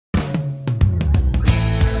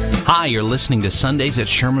Hi, you're listening to Sundays at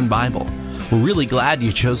Sherman Bible. We're really glad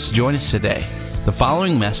you chose to join us today. The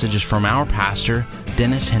following message is from our pastor,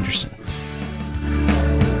 Dennis Henderson.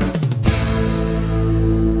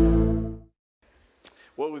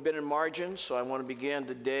 Well, we've been in margins, so I want to begin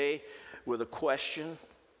today with a question.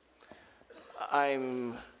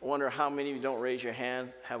 I wonder how many of you, don't raise your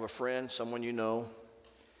hand, have a friend, someone you know,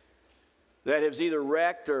 that has either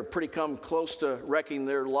wrecked or pretty come close to wrecking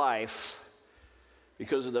their life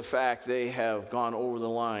because of the fact they have gone over the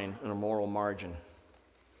line in a moral margin.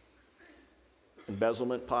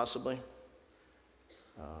 Embezzlement, possibly,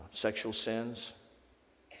 sexual sins,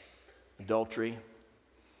 adultery,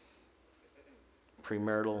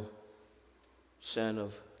 premarital sin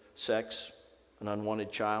of sex, an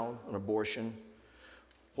unwanted child, an abortion,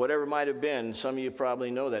 whatever it might have been. Some of you probably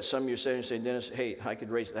know that. Some of you say, Dennis, hey, I could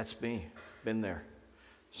raise, that's me, been there.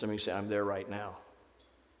 Some of you say, I'm there right now.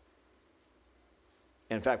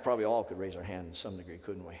 In fact, probably all could raise our hand to some degree,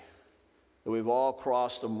 couldn't we? That we've all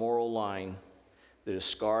crossed a moral line that has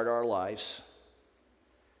scarred our lives,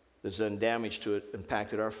 that's done damage to it,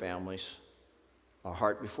 impacted our families, our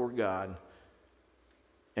heart before God.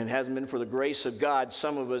 And it hasn't been for the grace of God,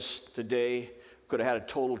 some of us today could have had a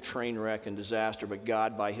total train wreck and disaster, but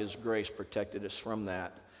God, by His grace, protected us from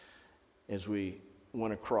that as we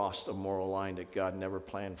went across the moral line that God never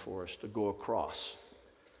planned for us to go across.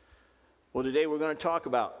 Well, today we're going to talk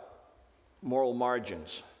about moral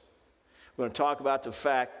margins. We're going to talk about the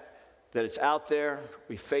fact that it's out there,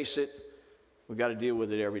 we face it, we've got to deal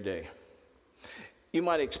with it every day. You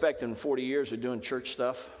might expect in 40 years of doing church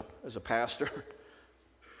stuff as a pastor,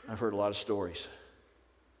 I've heard a lot of stories.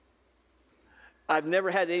 I've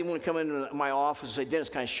never had anyone come into my office and say, Dennis,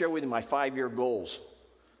 can I share with you my 5-year goals?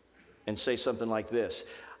 And say something like this: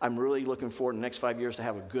 I'm really looking forward in the next 5 years to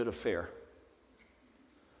have a good affair.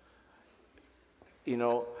 You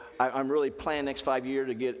know, I'm really planning next 5 years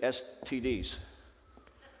to get STDs.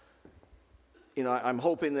 You know, I'm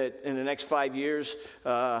hoping that in the next 5 years,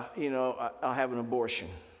 I'll have an abortion.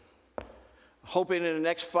 Hoping in the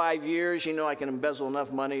next 5 years, I can embezzle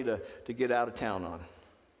enough money to get out of town on.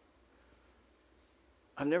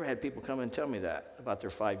 I've never had people come and tell me that about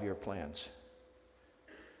their 5-year plans.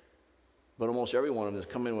 But almost every one of them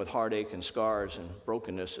that's come in with heartache and scars and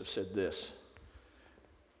brokenness have said this: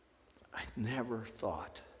 I never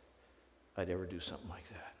thought I'd ever do something like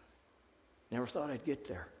that. Never thought I'd get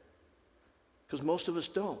there. Because most of us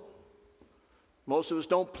don't. Most of us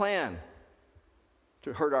don't plan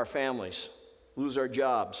to hurt our families, lose our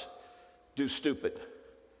jobs, do stupid.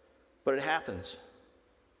 But it happens.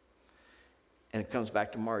 And it comes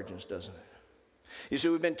back to margins, doesn't it? You see,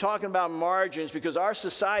 we've been talking about margins because our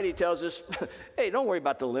society tells us, hey, don't worry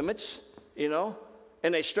about the limits,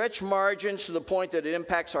 And they stretch margins to the point that it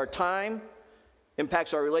impacts our time,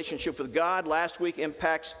 impacts our relationship with God. Last week,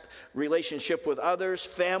 impacts relationship with others,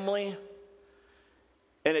 family.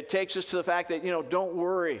 And it takes us to the fact that, don't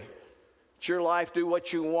worry. It's your life, do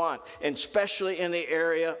what you want. And especially in the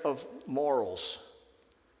area of morals.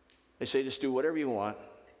 They say just do whatever you want.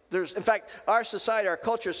 In fact, our society, our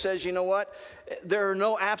culture says, you know what? There are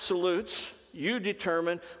no absolutes. You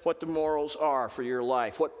determine what the morals are for your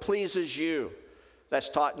life, what pleases you. That's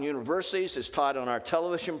taught in universities. It's taught on our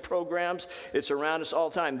television programs. It's around us all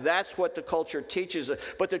the time. That's what the culture teaches us.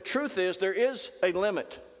 But the truth is, there is a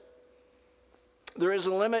limit. There is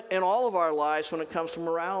a limit in all of our lives when it comes to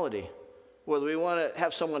morality. Whether we want to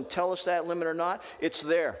have someone tell us that limit or not, it's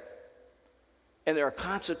there. And there are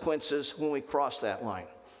consequences when we cross that line.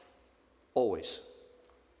 Always.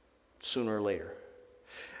 Sooner or later.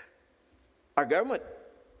 Our government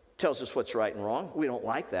tells us what's right and wrong. We don't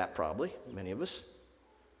like that, probably, many of us.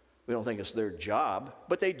 We don't think it's their job,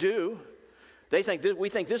 but they do. We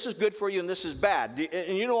think this is good for you and this is bad.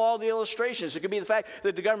 And all the illustrations. It could be the fact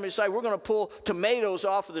that the government decided we're going to pull tomatoes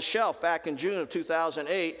off of the shelf back in June of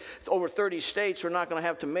 2008. Over 30 states are not going to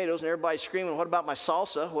have tomatoes, and everybody's screaming, what about my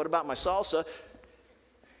salsa? What about my salsa?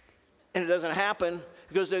 And it doesn't happen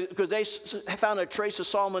because they found a trace of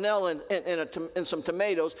salmonella in some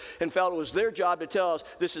tomatoes and felt it was their job to tell us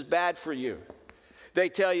this is bad for you. They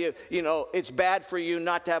tell you, it's bad for you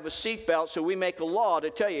not to have a seatbelt, so we make a law to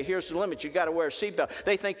tell you, here's the limit, you got to wear a seatbelt.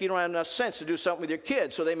 They think you don't have enough sense to do something with your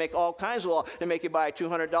kids, so they make all kinds of laws. They make you buy a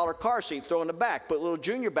 $200 car seat, throw in the back, put a little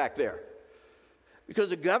Junior back there. Because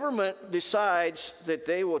the government decides that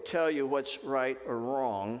they will tell you what's right or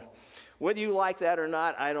wrong. Whether you like that or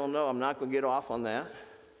not, I don't know. I'm not going to get off on that.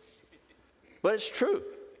 But it's true.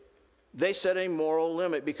 They set a moral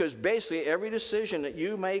limit because basically every decision that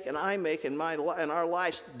you make and I make in our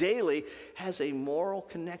lives daily has a moral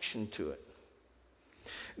connection to it.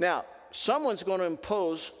 Now, someone's going to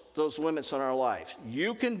impose those limits on our lives.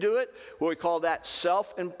 You can do it, what we call that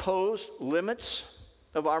self-imposed limits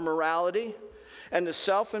of our morality. And the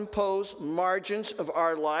self-imposed margins of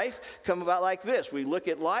our life come about like this. We look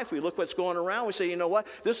at life, we look what's going around, we say, you know what,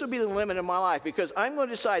 this will be the limit of my life because I'm going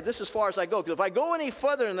to decide this is as far as I go. Because if I go any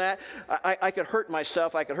further than that, I could hurt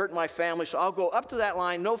myself, I could hurt my family, so I'll go up to that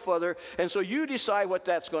line, no further. And so you decide what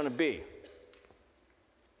that's going to be.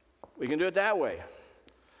 We can do it that way.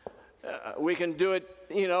 We can do it,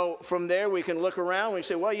 from there we can look around, we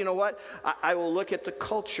say, well, you know what, I will look at the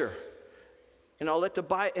culture. And I'll let the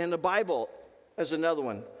Bible as another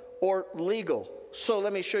one, or legal. So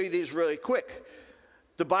let me show you these really quick.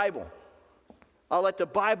 The Bible. I'll let the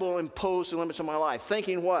Bible impose the limits of my life.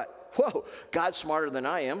 Thinking what? Whoa, God's smarter than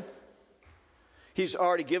I am. He's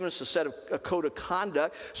already given us a code of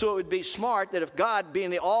conduct. So it would be smart that if God, being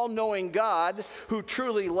the all-knowing God who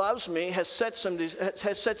truly loves me, has set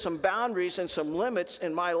some boundaries and some limits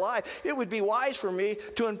in my life, it would be wise for me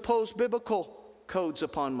to impose biblical codes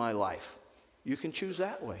upon my life. You can choose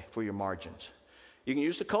that way for your margins. You can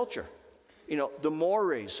use the culture, the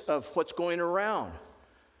mores of what's going around,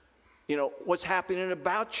 what's happening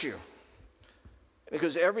about you.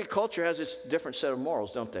 Because every culture has its different set of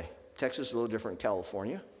morals, don't they? Texas is a little different than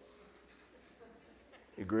California.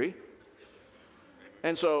 You agree?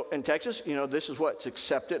 And so in Texas, this is what's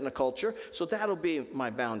accepted in the culture. So that'll be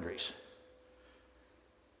my boundaries.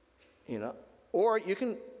 Or you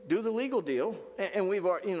can do the legal deal, and we've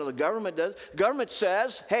already, the government does. The government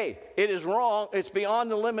says, hey, it is wrong. It's beyond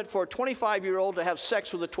the limit for a 25-year-old to have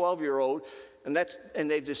sex with a 12-year-old, and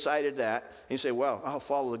they've decided that. And you say, well, I'll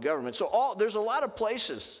follow the government. So there's a lot of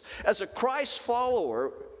places. As a Christ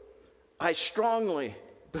follower, I strongly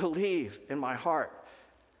believe in my heart,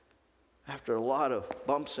 after a lot of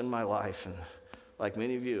bumps in my life, and like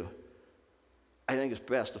many of you, I think it's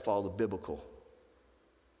best to follow the biblical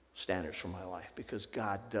standards for my life, because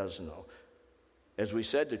God does know. As we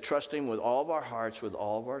said, to trust Him with all of our hearts, with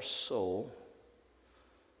all of our soul,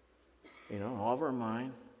 all of our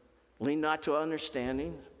mind. Lean not to our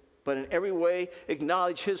understanding, but in every way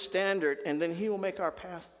acknowledge His standard, and then He will make our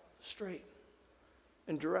path straight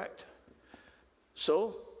and direct.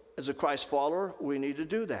 So, as a Christ follower, we need to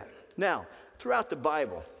do that. Now, throughout the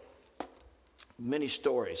Bible, many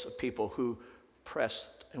stories of people who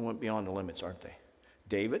pressed and went beyond the limits, aren't they?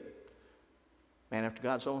 David, man after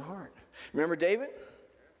God's own heart. Remember David?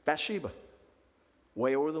 Bathsheba,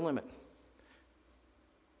 way over the limit.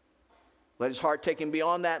 Let his heart take him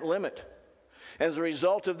beyond that limit. As a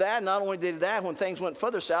result of that, not only did that, when things went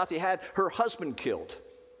further south, he had her husband killed.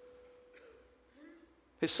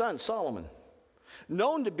 His son, Solomon,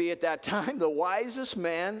 known to be at that time the wisest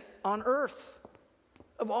man on earth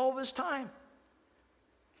of all of his time.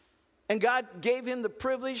 And God gave him the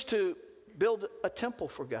privilege to build a temple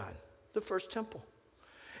for God, the first temple.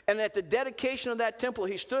 And at the dedication of that temple,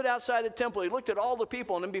 he stood outside the temple, he looked at all the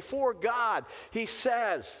people, and then before God, he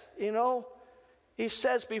says,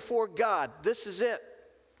 before God, this is it.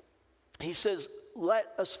 He says,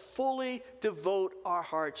 let us fully devote our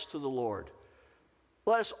hearts to the Lord.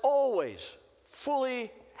 Let us always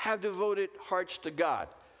fully have devoted hearts to God.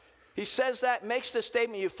 He says that, makes the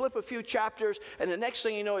statement, you flip a few chapters, and the next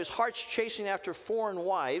thing you know, his heart's chasing after foreign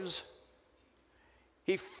wives.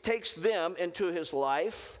 He takes them into his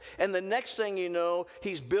life, and the next thing you know,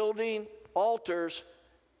 he's building altars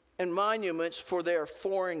and monuments for their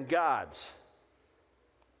foreign gods.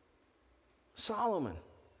 Solomon,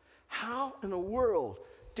 how in the world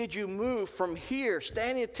did you move from here,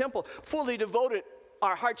 standing in the temple, fully devoted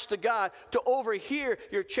our hearts to God, to over here,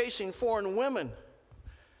 you're chasing foreign women,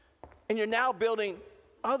 and you're now building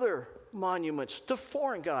other monuments to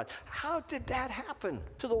foreign gods? How did that happen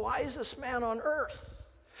to the wisest man on earth?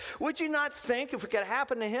 Would you not think if it could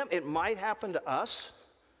happen to him, it might happen to us?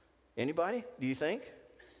 Anybody? Do you think?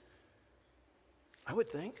 I would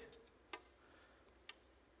think.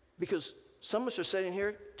 Because some of us are sitting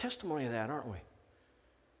here, testimony of that, aren't we?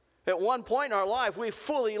 At one point in our life, we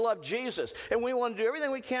fully loved Jesus, and we want to do everything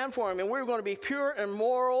we can for him, and we're going to be pure and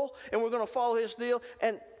moral, and we're going to follow his deal.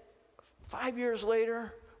 And 5 years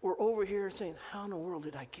later, we're over here saying, how in the world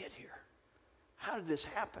did I get here? How did this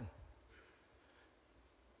happen?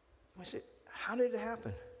 I say, how did it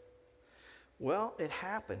happen? Well, it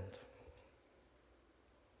happened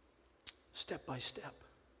step by step.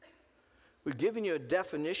 We've given you a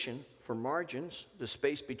definition for margins, the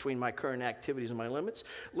space between my current activities and my limits.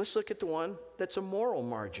 Let's look at the one that's a moral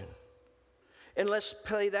margin. And let's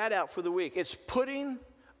play that out for the week. It's putting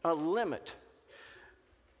a limit,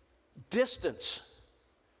 distance,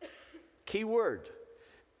 key word,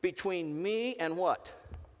 between me and what?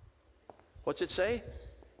 What's it say?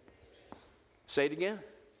 Say it again.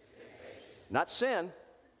 Not sin,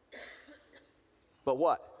 but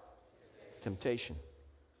what? Temptation.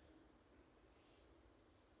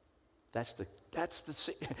 That's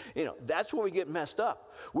where we get messed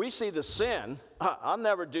up. We see the sin, I'll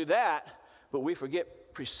never do that, but we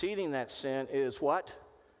forget preceding that sin is what?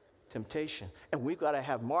 Temptation. And we've got to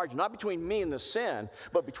have margin, not between me and the sin,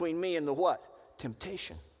 but between me and the what?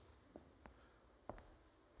 Temptation.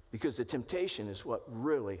 Because the temptation is what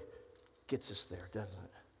really gets us there, doesn't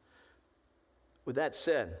it? With that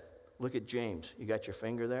said, look at James. You got your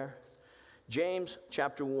finger there? James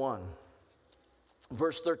chapter 1,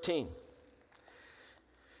 verse 13.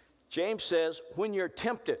 James says, when you're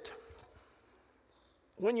tempted,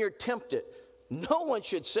 no one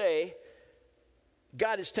should say,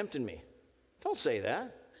 God is tempting me. Don't say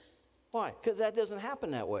that. Why? Because that doesn't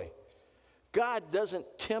happen that way. God doesn't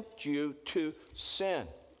tempt you to sin.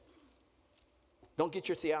 Don't get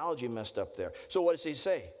your theology messed up there. So what does he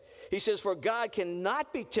say? He says, for God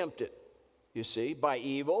cannot be tempted, you see, by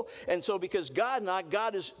evil. And so because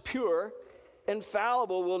God is pure,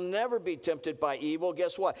 infallible, will never be tempted by evil.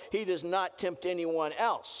 Guess what? He does not tempt anyone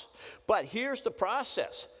else. But here's the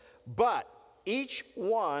process. But each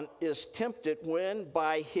one is tempted when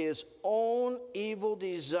by his own evil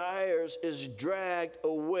desires is dragged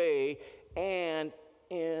away and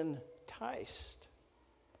enticed.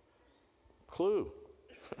 Clue.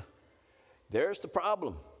 There's the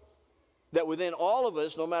problem. That within all of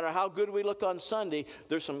us, no matter how good we look on Sunday,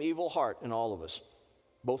 there's some evil heart in all of us.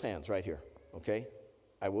 Both hands right here, okay?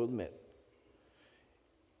 I will admit.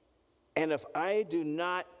 And if I do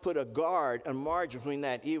not put a guard, a margin between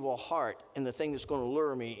that evil heart and the thing that's going to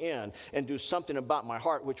lure me in and do something about my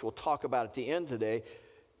heart, which we'll talk about at the end today,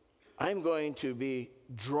 I'm going to be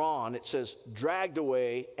drawn. It says dragged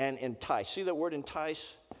away and enticed. See that word entice?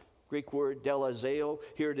 Greek word delazeo.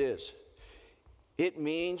 Here it is. It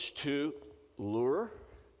means to lure.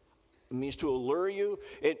 It means to allure you.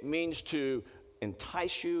 It means to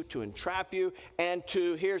entice you, to entrap you, and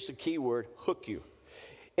to, here's the key word, hook you.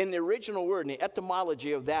 In the original word, in the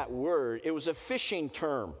etymology of that word, it was a fishing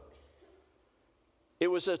term. It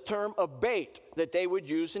was a term of bait that they would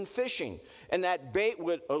use in fishing. And that bait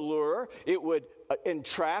would allure, it would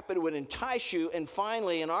entrap, it would entice you, and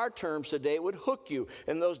finally, in our terms today, it would hook you.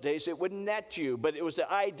 In those days, it would net you. But it was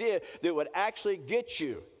the idea that it would actually get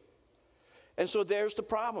you. And so there's the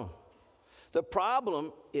problem. The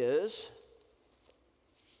problem is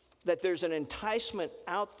that there's an enticement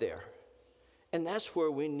out there. And that's where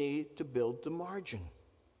we need to build the margin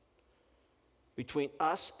between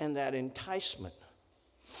us and that enticement.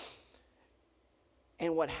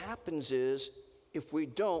 And what happens is, if we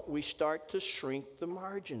don't, we start to shrink the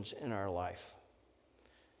margins in our life.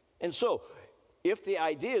 And so, if the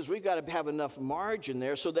idea is we've got to have enough margin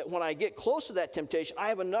there so that when I get close to that temptation, I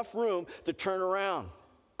have enough room to turn around.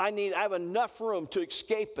 I have enough room to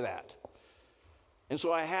escape that. And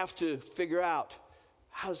so I have to figure out,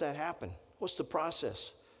 how does that happen? What's the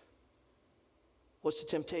process? What's the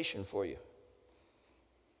temptation for you?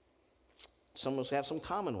 Some of us have some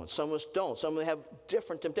common ones. Some of us don't. Some of us have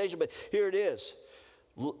different temptations. But here it is.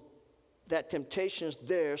 That temptation is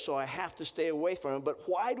there, so I have to stay away from it. But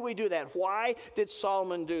why do we do that? Why did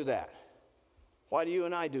Solomon do that? Why do you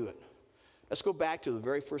and I do it? Let's go back to the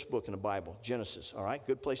very first book in the Bible, Genesis. All right,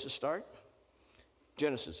 good place to start.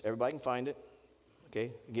 Genesis. Everybody can find it.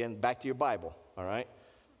 Okay, again, back to your Bible. All right.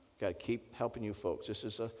 Got to keep helping you folks. This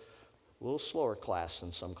is a little slower class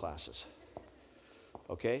than some classes.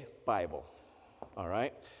 Okay, Bible. All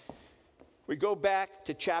right. We go back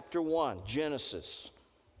to chapter 1, Genesis.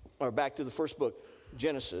 Or back to the first book,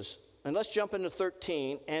 Genesis. And let's jump into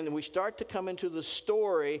 13, and we start to come into the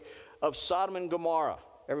story of Sodom and Gomorrah.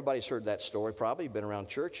 Everybody's heard that story probably. You've been around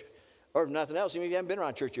church. Or if nothing else, even if you haven't been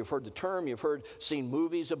around church, you've heard the term, seen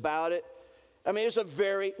movies about it. I mean, it's a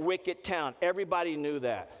very wicked town. Everybody knew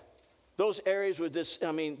that. Those areas were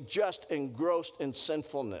just engrossed in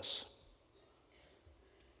sinfulness.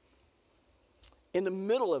 In the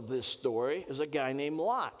middle of this story is a guy named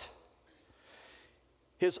Lot.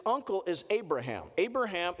 His uncle is Abraham.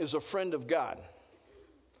 Abraham is a friend of God.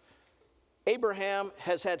 Abraham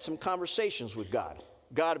has had some conversations with God.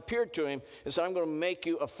 God appeared to him and said, I'm going to make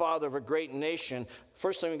you a father of a great nation.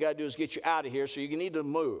 First thing we got to do is get you out of here, so you need to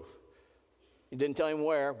move. He didn't tell him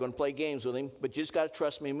where. I'm going to play games with him, but you just got to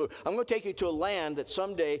trust me and move. I'm going to take you to a land that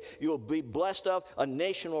someday you will be blessed of. A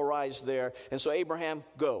nation will rise there. And so Abraham,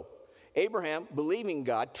 go. Abraham, believing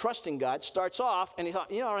God, trusting God, starts off, and he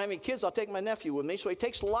thought, I don't have any kids. I'll take my nephew with me. So he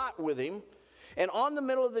takes Lot with him, And on the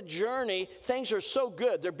middle of the journey, things are so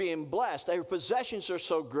good. They're being blessed. Their possessions are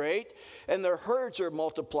so great, and their herds are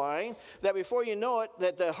multiplying, that before you know it,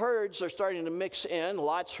 that the herds are starting to mix in.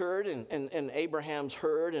 Lot's herd and Abraham's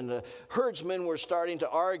herd, and the herdsmen were starting to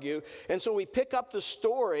argue. And so we pick up the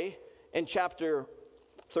story in chapter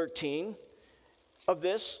 13 of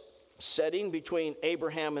this setting between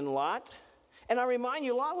Abraham and Lot. And I remind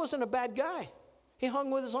you, Lot wasn't a bad guy. He hung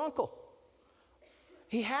with his uncle.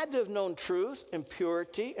 He had to have known truth and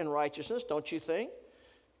purity and righteousness, don't you think?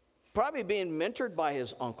 Probably being mentored by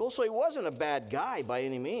his uncle, so he wasn't a bad guy by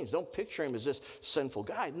any means. Don't picture him as this sinful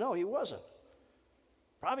guy. No, he wasn't.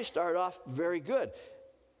 Probably started off very good.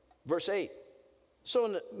 Verse 8. So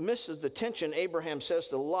in the midst of the tension, Abraham says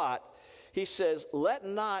to Lot, he says, let's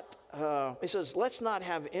not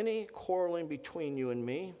have any quarreling between you and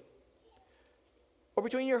me, or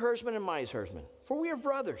between your herdsman and my herdsman, for we are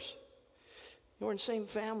brothers. We're in the same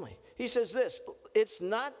family. He says this, it's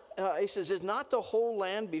not the whole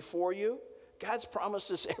land before you? God's promised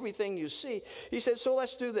us everything you see. He says, so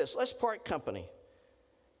let's do this. Let's part company.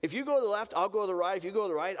 If you go to the left, I'll go to the right. If you go to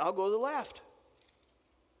the right, I'll go to the left.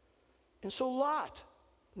 And so Lot,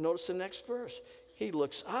 notice the next verse. He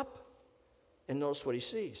looks up and notice what he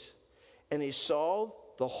sees. And he saw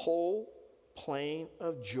the whole plain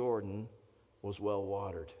of Jordan was well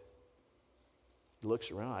watered. He looks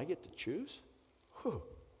around, I get to choose? Whew.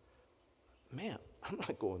 Man, I'm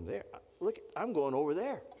not going there. Look, I'm going over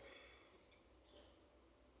there.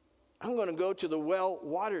 I'm going to go to the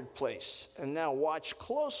well-watered place and now watch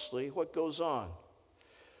closely what goes on.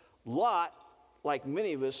 Lot, like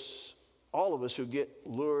many of us, all of us who get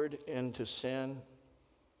lured into sin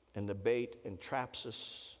and the bait and traps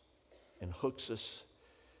us and hooks us,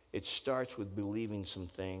 it starts with believing some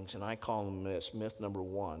things, and I call them this. Myth number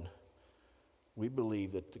one, we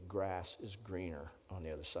believe that the grass is greener on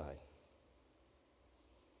the other side.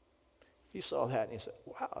 He saw that and he said,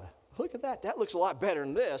 wow, look at that. That looks a lot better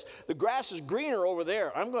than this. The grass is greener over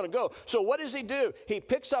there. I'm going to go. So what does he do? He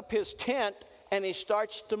picks up his tent and he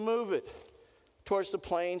starts to move it towards the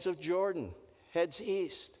plains of Jordan, heads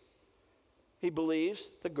east. He believes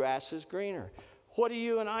the grass is greener. What do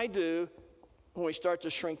you and I do when we start to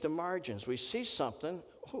shrink the margins? We see something,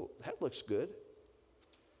 oh, that looks good.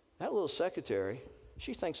 That little secretary,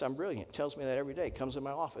 she thinks I'm brilliant, tells me that every day, comes in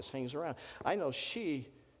my office, hangs around. I know she,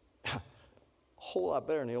 a whole lot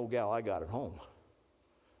better than the old gal I got at home.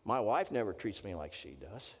 My wife never treats me like she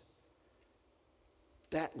does.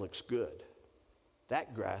 That looks good.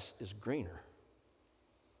 That grass is greener.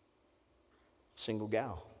 Single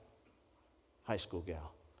gal, high school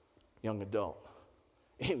gal, young adult,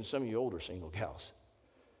 even some of you older single gals.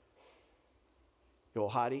 You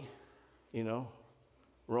old hottie, you know,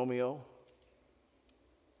 Romeo.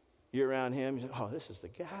 You're around him, you say, oh, this is the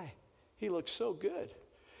guy. He looks so good.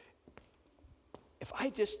 If I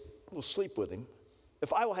just will sleep with him,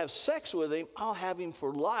 if I will have sex with him, I'll have him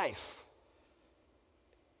for life.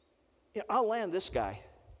 You know, I'll land this guy.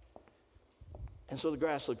 And so the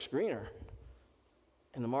grass looks greener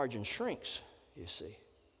and the margin shrinks, you see.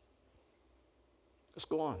 Let's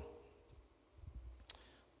go on.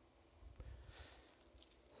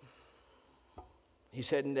 He's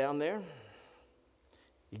heading down there.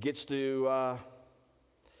 He gets to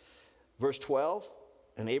verse 12.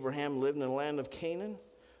 And Abraham lived in the land of Canaan,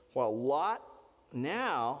 while Lot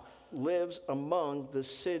now lives among the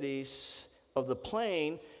cities of the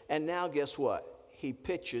plain. And now guess what? He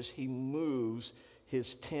moves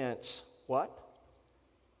his tents, what?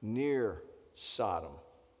 Near Sodom.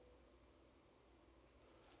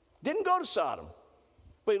 Didn't go to Sodom.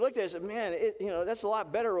 But he looked at it and said, man, that's a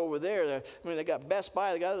lot better over there. I mean, they got Best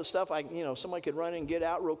Buy, they got other stuff. Somebody could run in and get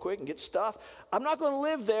out real quick and get stuff. I'm not going to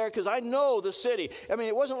live there because I know the city. I mean,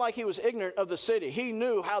 it wasn't like he was ignorant of the city. He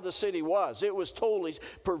knew how the city was. It was totally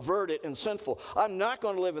perverted and sinful. I'm not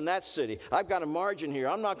going to live in that city. I've got a margin here.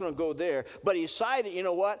 I'm not going to go there. But he decided, you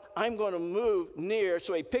know what? I'm going to move near.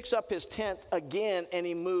 So he picks up his tent again and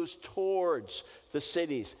he moves towards the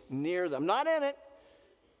cities, near them. Not in it,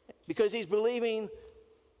 because he's believing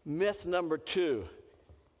myth number 2,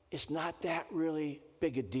 it's not that really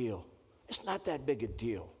big a deal. It's not that big a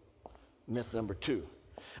deal. Myth number 2.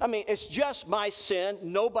 I mean, it's just my sin.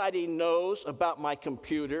 Nobody knows about my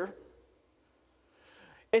computer.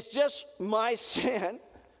 It's just my sin.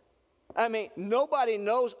 I mean, nobody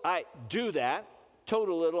knows I do that. Tote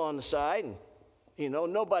a little on the side, and,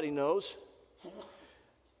 nobody knows.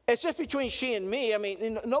 It's just between she and me. I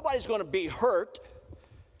mean, nobody's going to be hurt.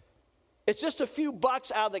 It's just a few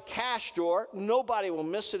bucks out of the cash drawer. Nobody will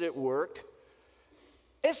miss it at work.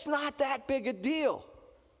 It's not that big a deal.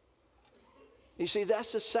 You see,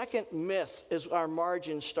 that's the second myth as our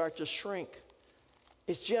margins start to shrink.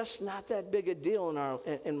 It's just not that big a deal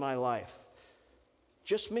in my life.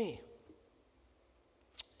 Just me.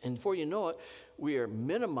 And before you know it, we are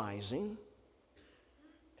minimizing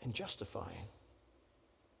and justifying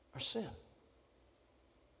our sin.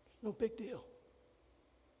 No big deal.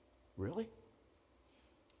 Really?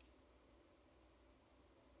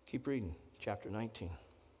 Keep reading, chapter 19.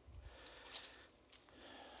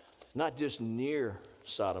 Not just near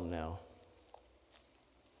Sodom now.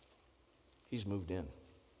 He's moved in.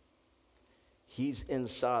 He's in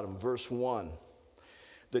Sodom. Verse 1.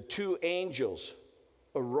 The two angels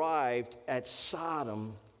arrived at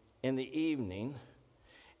Sodom in the evening,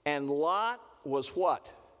 and Lot was what?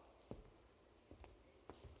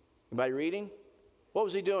 Anybody reading? What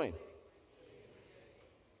was he doing?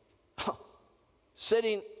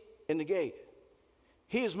 Sitting in the gate.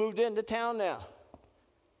 He has moved into town now.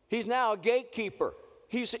 He's now a gatekeeper.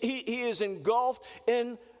 He is engulfed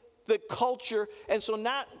in the culture. And so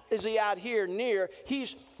not is he out here near,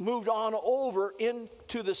 he's moved on over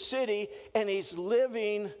into the city, and he's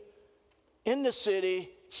living in the city,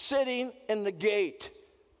 sitting in the gate,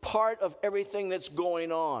 part of everything that's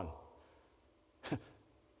going on.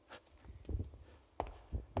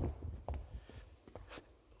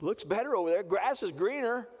 Looks better over there. Grass is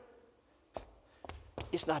greener.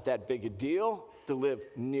 It's not that big a deal to live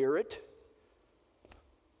near it.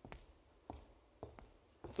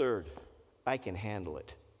 Third, I can handle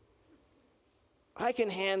it. I can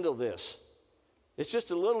handle this. It's just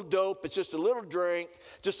a little dope. It's just a little drink.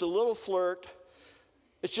 Just a little flirt.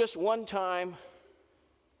 It's just one time.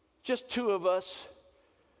 Just two of us.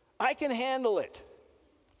 I can handle it.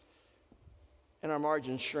 And our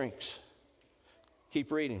margin shrinks.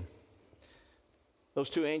 Keep reading. Those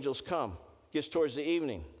two angels come. Gets towards the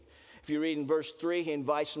evening. If you read in verse 3, he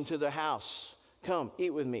invites them to the house. Come, eat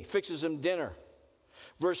with me. Fixes them dinner.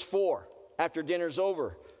 Verse 4, after dinner's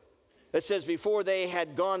over, it says before they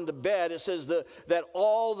had gone to bed, it says that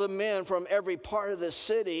all the men from every part of the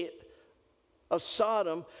city of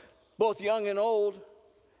Sodom, both young and old,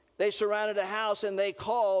 they surrounded the house, and they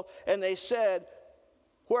called and they said,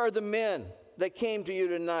 where are the men that came to you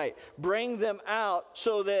tonight? Bring them out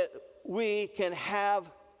so that we can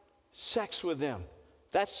have sex with them.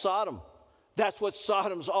 That's Sodom. That's what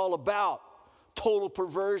Sodom's all about. Total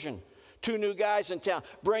perversion. Two new guys in town.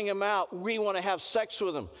 Bring them out. We want to have sex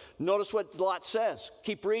with them. Notice what Lot says.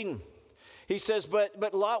 Keep reading. He says,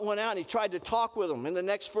 but Lot went out and he tried to talk with them in the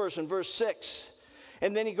next verse, in verse 6.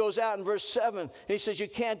 And then he goes out in verse 7 and he says, you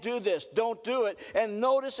can't do this. Don't do it. And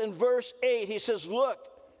notice in verse 8, he says, look,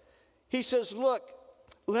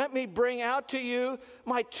 let me bring out to you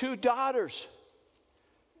my two daughters.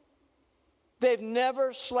 They've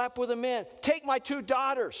never slept with a man. Take my two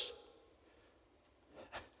daughters.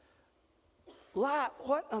 Lot,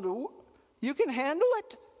 what? You can handle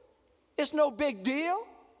it? It's no big deal.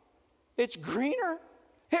 It's greener.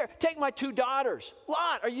 Here, take my two daughters.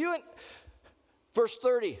 Lot, are you in? Verse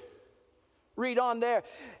 30. Read on there.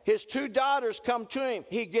 His two daughters come to him.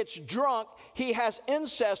 He gets drunk. He has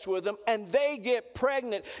incest with them, and they get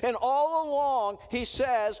pregnant. And all along, he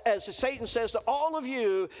says, as Satan says to all of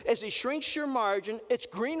you, as he shrinks your margin, it's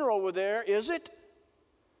greener over there, is it?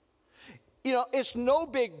 You know, it's no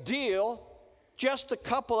big deal. Just a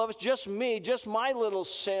couple of us, just me, just my little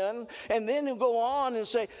sin. And then he'll go on and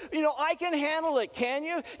say, you know, I can handle it, can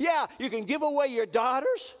you? Yeah, you can give away your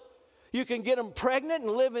daughters. You can get them pregnant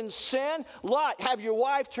and live in sin. Lot, have your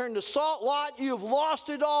wife turn to salt. Lot, you've lost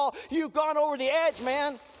it all. You've gone over the edge,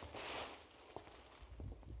 man.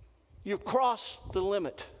 You've crossed the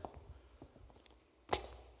limit.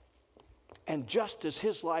 And just as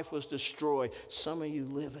his life was destroyed, some of you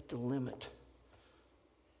live at the limit.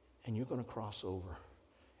 And you're going to cross over.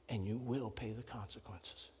 And you will pay the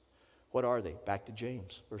consequences. What are they? Back to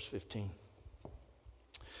James, verse 15.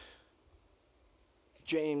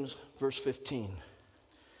 James, verse 15,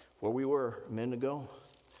 where we were a minute ago.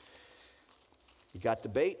 He got the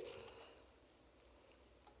bait,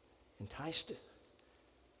 enticed it,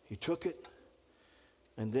 he took it,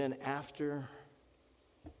 and then after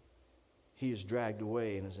he is dragged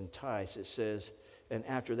away and is enticed, it says, and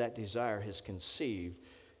after that desire is conceived,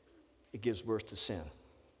 it gives birth to sin.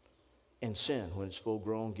 And sin, when it's full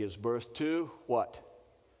grown, gives birth to what?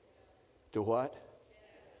 To what?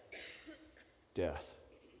 Death.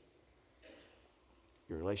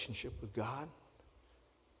 Your relationship with God,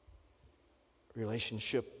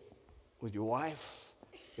 relationship with your wife,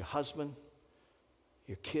 your husband,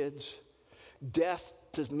 your kids. Death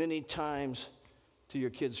to many times to your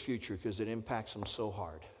kids' future because it impacts them so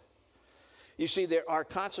hard. You see, there are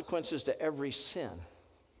consequences to every sin,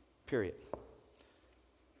 period.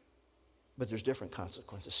 But there's different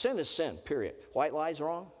consequences. Sin is sin, period. White lie's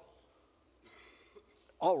wrong.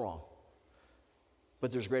 All wrong.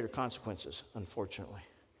 But there's greater consequences, unfortunately.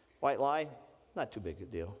 White lie, not too big a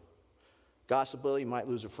deal. Gossipability, you might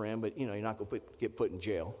lose a friend, but you're not going to get put in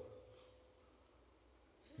jail.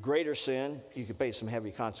 Greater sin, you can pay some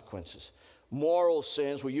heavy consequences. Moral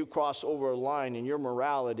sins, where you cross over a line in your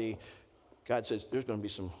morality, God says there's going to be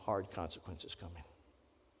some hard consequences coming.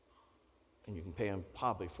 And you can pay them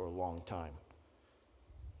probably for a long time.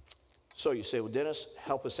 So you say, well, Dennis,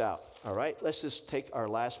 help us out. All right, let's just take our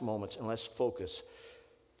last moments and let's focus.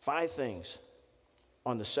 5 things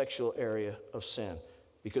on the sexual area of sin.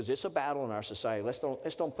 Because it's a battle in our society. Let's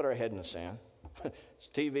don't put our head in the sand. It's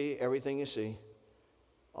TV, everything you see.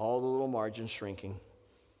 All the little margins shrinking.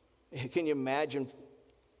 Can you imagine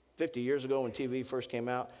 50 years ago when TV first came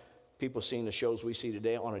out, people seeing the shows we see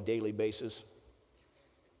today on a daily basis?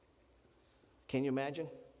 Can you imagine?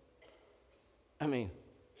 I mean,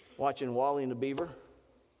 watching Wally and the Beaver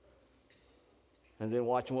and then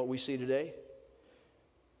watching what we see today.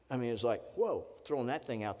 I mean, it's like, whoa, throwing that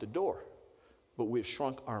thing out the door. But we've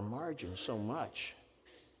shrunk our margins so much,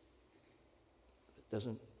 it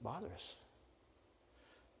doesn't bother us.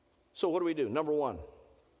 So what do we do? Number 1,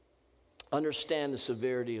 understand the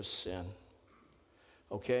severity of sin.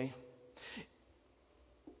 Okay?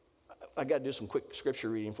 I got to do some quick scripture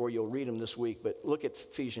reading for you. You'll read them this week, but look at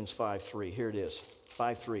Ephesians 5:3. Here it is,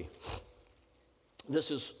 5:3. This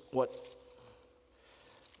is what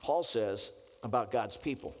Paul says about God's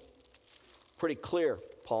people. Pretty clear,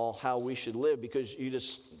 Paul, how we should live, because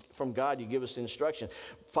from God, you give us the instruction.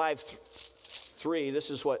 5:3, this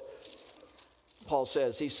is what Paul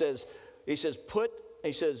says. He says,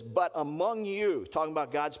 but among you, talking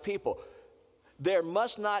about God's people, there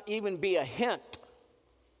must not even be a hint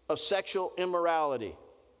of sexual immorality.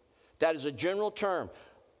 That is a general term.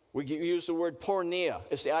 We use the word porneia.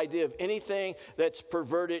 It's the idea of anything that's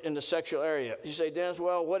perverted in the sexual area. You say, Dennis,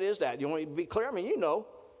 well, what is that? You want me to be clear? I mean, you know.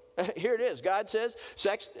 Here it is. God says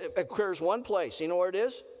sex occurs one place. You know where it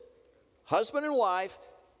is? Husband and wife,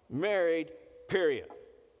 married, period.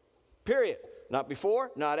 Period. Not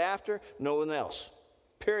before, not after, no one else.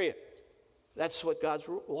 Period. That's what God's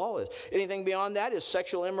law is. Anything beyond that is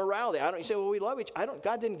sexual immorality. You say, well, we love each other.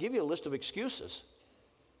 God didn't give you a list of excuses.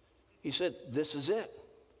 He said, this is it.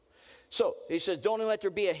 So he says, don't even let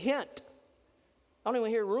there be a hint. I don't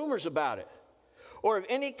even hear rumors about it. Or of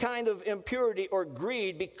any kind of impurity or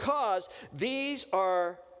greed, because these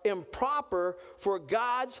are improper for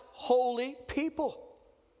God's holy people.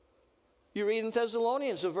 You read in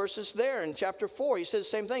Thessalonians, the verses there in chapter 4, he says the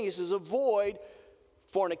same thing. He says, avoid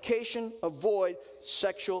fornication, avoid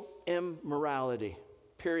sexual immorality,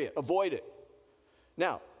 period. Avoid it.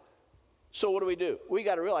 Now, so what do? We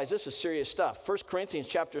got to realize this is serious stuff. 1 Corinthians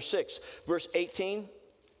chapter 6, verse 18.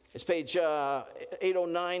 It's page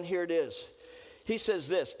 809. Here it is. He says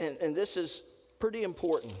this, and this is pretty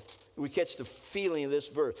important. We catch the feeling of this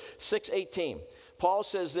verse. 6:18. Paul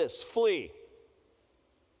says this, flee.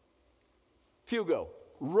 Fugo,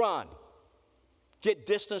 run. Get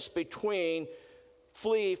distance between,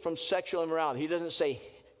 flee from sexual immorality. He doesn't say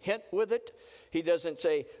hint with it. He doesn't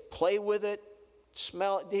say play with it,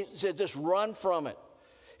 smell it. He said just run from it.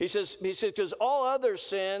 He says, because all other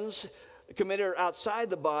sins committed are outside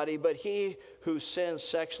the body, but he who sins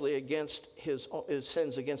sexually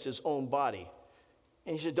sins against his own body.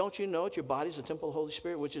 And he said, don't you know that your body is the temple of the Holy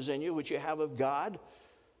Spirit, which is in you, which you have of God?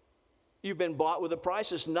 You've been bought with a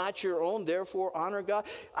price. It's not your own, therefore honor God.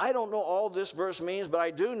 I don't know all this verse means, but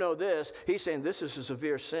I do know this. He's saying this is a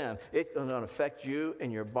severe sin. It's going to affect you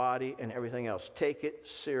and your body and everything else. Take it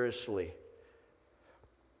seriously.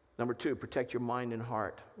 Number 2, protect your mind and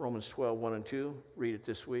heart. Romans 12, 1 and 2. Read it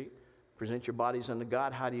this week. Present your bodies unto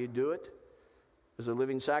God. How do you do it? As a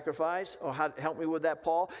living sacrifice? Oh, help me with that,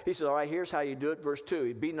 Paul. He says, all right, here's how you do it. Verse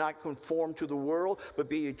 2, be not conformed to the world, but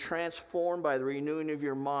be ye transformed by the renewing of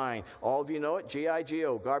your mind. All of you know it,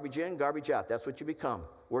 G-I-G-O, garbage in, garbage out. That's what you become.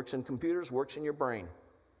 Works in computers, works in your brain.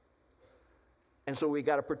 And so we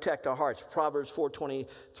got to protect our hearts. Proverbs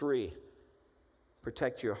 4:23,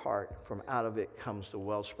 protect your heart. From out of it comes the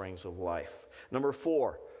well springs of life. Number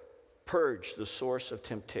 4, purge the source of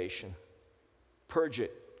temptation. Purge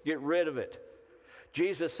it. Get rid of it.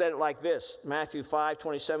 Jesus said it like this, Matthew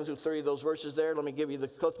 5:27-30, those verses there. Let me give you the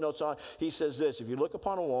cliff notes on. He says this, if you look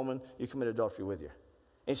upon a woman, you commit adultery with her.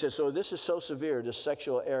 And he says, so this is so severe, this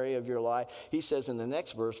sexual area of your life. He says in the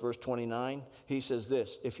next verse, verse 29, he says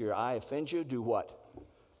this, if your eye offends you, do what?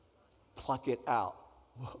 Pluck it out.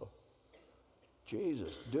 Whoa.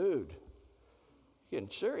 Jesus, dude. Getting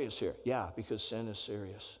serious here. Yeah, because sin is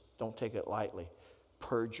serious. Don't take it lightly.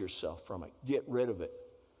 Purge yourself from it. Get rid of it.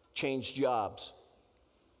 Change jobs.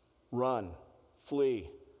 Run. Flee.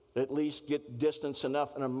 At least get distance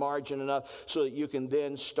enough and a margin enough so that you can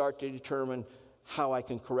then start to determine how I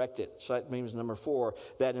can correct it. So that means, number 4,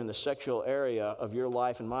 that in the sexual area of your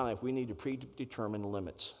life and my life, we need to predetermine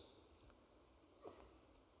limits.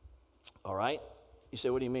 All right? You say,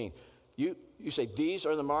 what do you mean? You say, these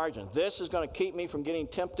are the margins. This is going to keep me from getting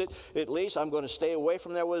tempted. At least I'm going to stay away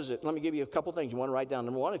from there. What is it? Let me give you a couple things you want to write down.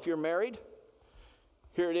 Number 1, if you're married,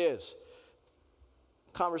 here it is.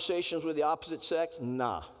 Conversations with the opposite sex?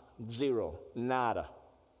 Nah. 0. Nada.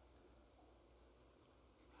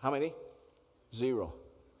 How many? 0.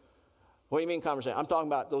 What do you mean conversation? I'm talking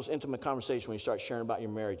about those intimate conversations when you start sharing about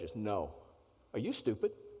your marriages. No. Are you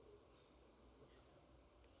stupid?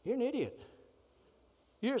 You're an idiot.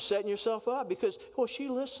 You're setting yourself up because, well, she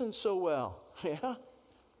listens so well. Yeah.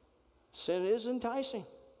 Sin is enticing.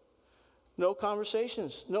 No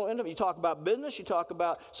conversations. No intimate. You talk about business. You talk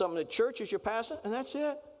about something at church as you're passing, and that's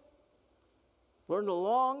it. Learned a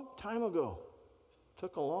long time ago.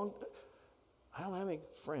 Took a long... I don't have any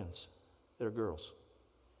friends that are girls.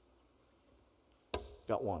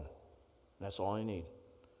 Got one. That's all I need.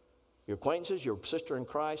 Your acquaintances, your sister in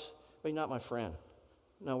Christ, but you're not my friend.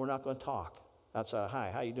 No, we're not going to talk. Outside,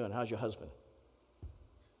 hi, how you doing? How's your husband?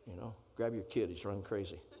 You know, grab your kid. He's running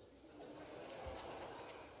crazy.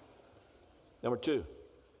 Number 2,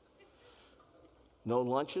 no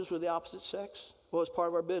lunches with the opposite sex. Well, it's part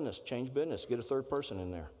of our business. Change business. Get a third person in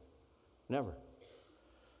there. Never.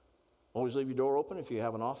 Always leave your door open if you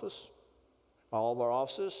have an office. All of our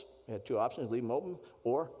offices, we had 2 options, leave them open,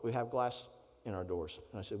 or we have glass in our doors.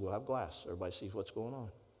 And I said, we'll have glass. Everybody sees what's going on.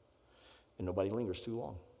 And nobody lingers too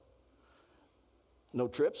long. No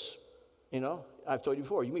trips, you know. I've told you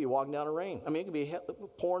before, you may be walking down the rain. I mean, it could be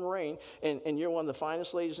pouring rain, and you're one of the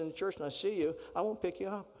finest ladies in the church, and I see you. I won't pick you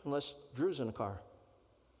up unless Drew's in the car.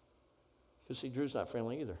 Because, see, Drew's not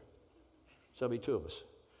friendly either. So there'll be 2 of us.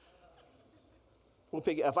 We'll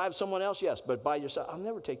pick you. If I have someone else, yes, but by yourself, I'll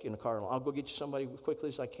never take you in the car alone. I'll go get you somebody as quickly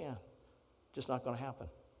as I can. Just not going to happen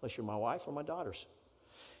unless you're my wife or my daughters.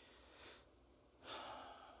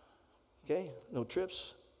 Okay, no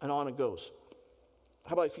trips, and on it goes.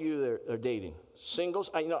 How about for you that are dating? Singles?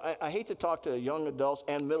 I hate to talk to young adults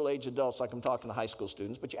and middle-aged adults like I'm talking to high school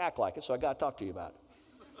students, but you act like it, so I got to talk to you about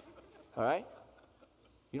it. All right?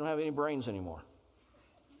 You don't have any brains anymore.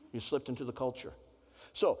 You slipped into the culture.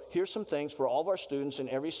 So here's some things for all of our students and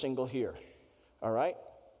every single here. All right?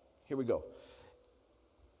 Here we go.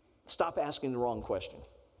 Stop asking the wrong question.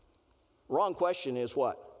 Wrong question is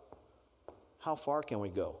what? How far can we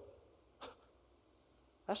go?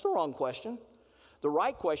 That's the wrong question. The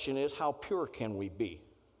right question is, how pure can we be?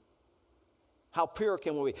 How pure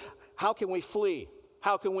can we be? How can we flee?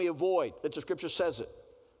 How can we avoid? That the scripture says it.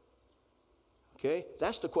 Okay?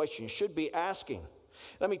 That's the question you should be asking.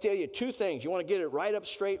 Let me tell you 2 things. You want to get it right up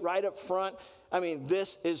straight, right up front.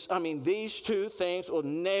 These 2 things will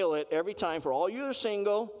nail it every time for all you that are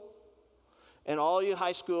single and all you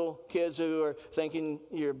high school kids who are thinking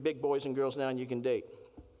you're big boys and girls now and you can date.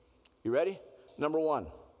 You ready? Number 1.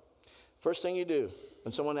 First thing you do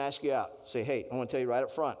when someone asks you out, say, hey, I want to tell you right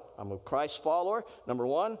up front, I'm a Christ follower. Number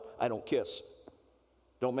 1, I don't kiss.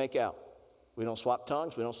 Don't make out. We don't swap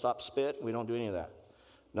tongues. We don't stop spit. We don't do any of that.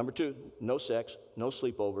 Number 2, no sex, no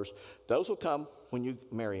sleepovers. Those will come when you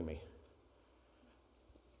marry me.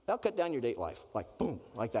 That'll cut down your date life, like boom,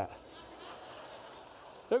 like that.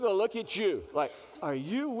 They're going to look at you like, are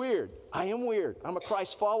you weird? I am weird. I'm a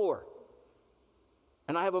Christ follower.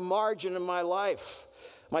 And I have a margin in my life.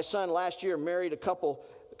 My son last year married a couple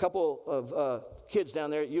of kids down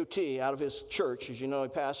there at UT out of his church. As you know, he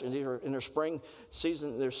passed, and they were in their spring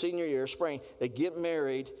season, their senior year, spring. They get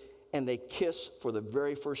married, and they kiss for the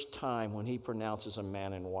very first time when he pronounces a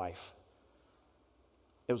man and wife.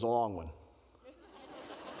 It was a long one.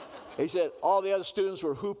 He said all the other students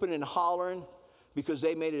were hooping and hollering because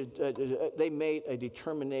they made a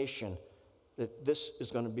determination that this is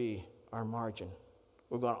going to be our margin.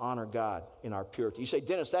 We're going to honor God in our purity. You say,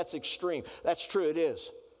 Dennis, that's extreme. That's true, it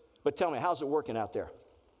is. But tell me, how's it working out there?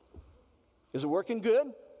 Is it working good?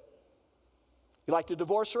 You like the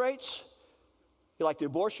divorce rates? You like the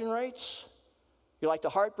abortion rates? You like the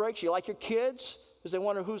heartbreaks? You like your kids? Because they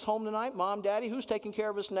wonder who's home tonight? Mom, daddy, who's taking care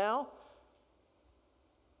of us now?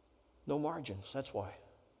 No margins, that's why.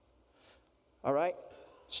 All right?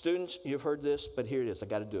 Students, you've heard this, but here it is. I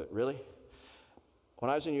got to do it. Really? When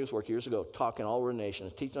I was in youth work years ago, talking all over the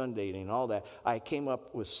nation, teaching on dating and all that, I came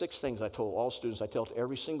up with 6 things I told all students. I tell it to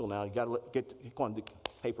every single now. You got to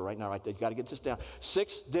paper right now, right there. You got to get this down.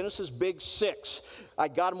 6, Dennis's big 6. I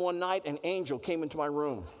got him one night, an angel came into my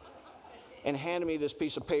room and handed me this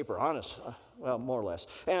piece of paper, honest, well, more or less.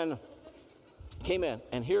 And came in,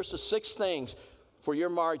 and here's the 6 things for your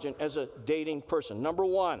margin as a dating person. Number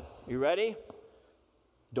 1, you ready?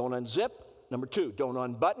 Don't unzip. Number 2, don't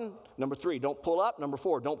unbutton. Number 3, don't pull up. Number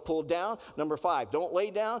 4, don't pull down. Number 5, don't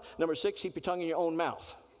lay down. Number 6, keep your tongue in your own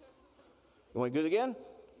mouth. You want to do it again?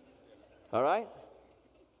 All right?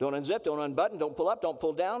 Don't unzip, don't unbutton, don't pull up, don't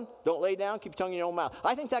pull down, don't lay down, keep your tongue in your own mouth.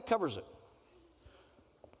 I think that covers it.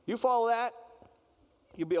 You follow that,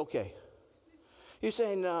 you'll be okay. You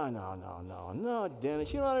say, no,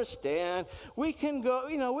 Dennis, you don't understand. We can go,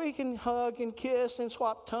 we can hug and kiss and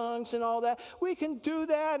swap tongues and all that. We can do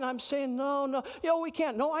that. And I'm saying, no, we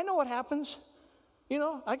can't. No, I know what happens.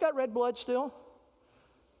 I got red blood still.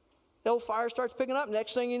 The old fire starts picking up.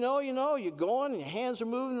 Next thing you know, you're going and your hands are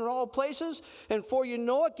moving in all places. And before you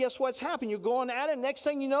know it, guess what's happening? You're going at it. Next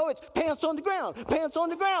thing you know, it's pants on the ground,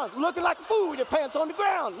 looking like a fool with your pants on the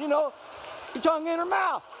ground, your tongue in her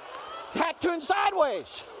mouth, hat turned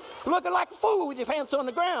sideways, looking like a fool with your pants on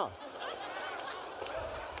the ground.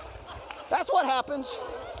 That's what happens.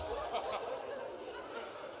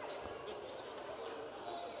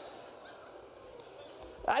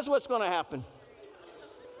 That's what's going to happen.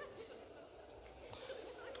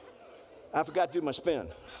 I forgot to do my spin.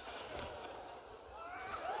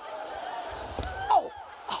 Oh!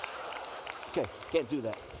 Okay, can't do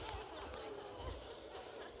that.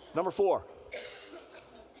 Number 4.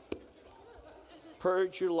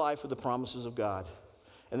 Purge your life with the promises of God.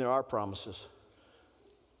 And there are promises.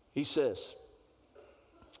 He says,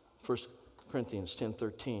 1 Corinthians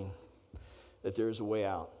 10:13, that there is a way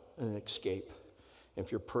out and an escape. If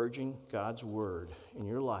you're purging God's word in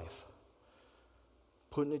your life,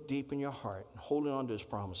 putting it deep in your heart, and holding on to his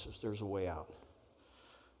promises, there's a way out.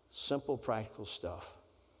 Simple, practical stuff.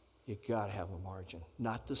 You got to have a margin.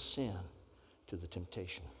 Not the sin, to the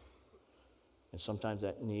temptation. And sometimes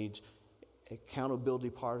that needs accountability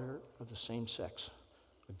partner of the same sex.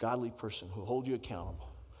 A godly person who will hold you accountable.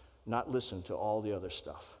 Not listen to all the other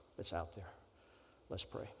stuff that's out there. Let's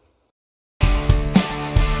pray.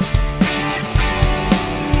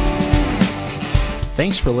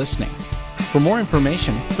 Thanks for listening. For more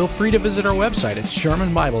information, feel free to visit our website at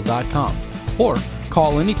shermanbible.com or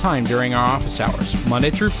call anytime during our office hours, Monday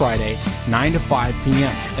through Friday, 9 to 5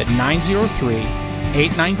 p.m. at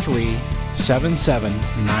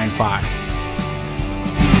 903-893-7795.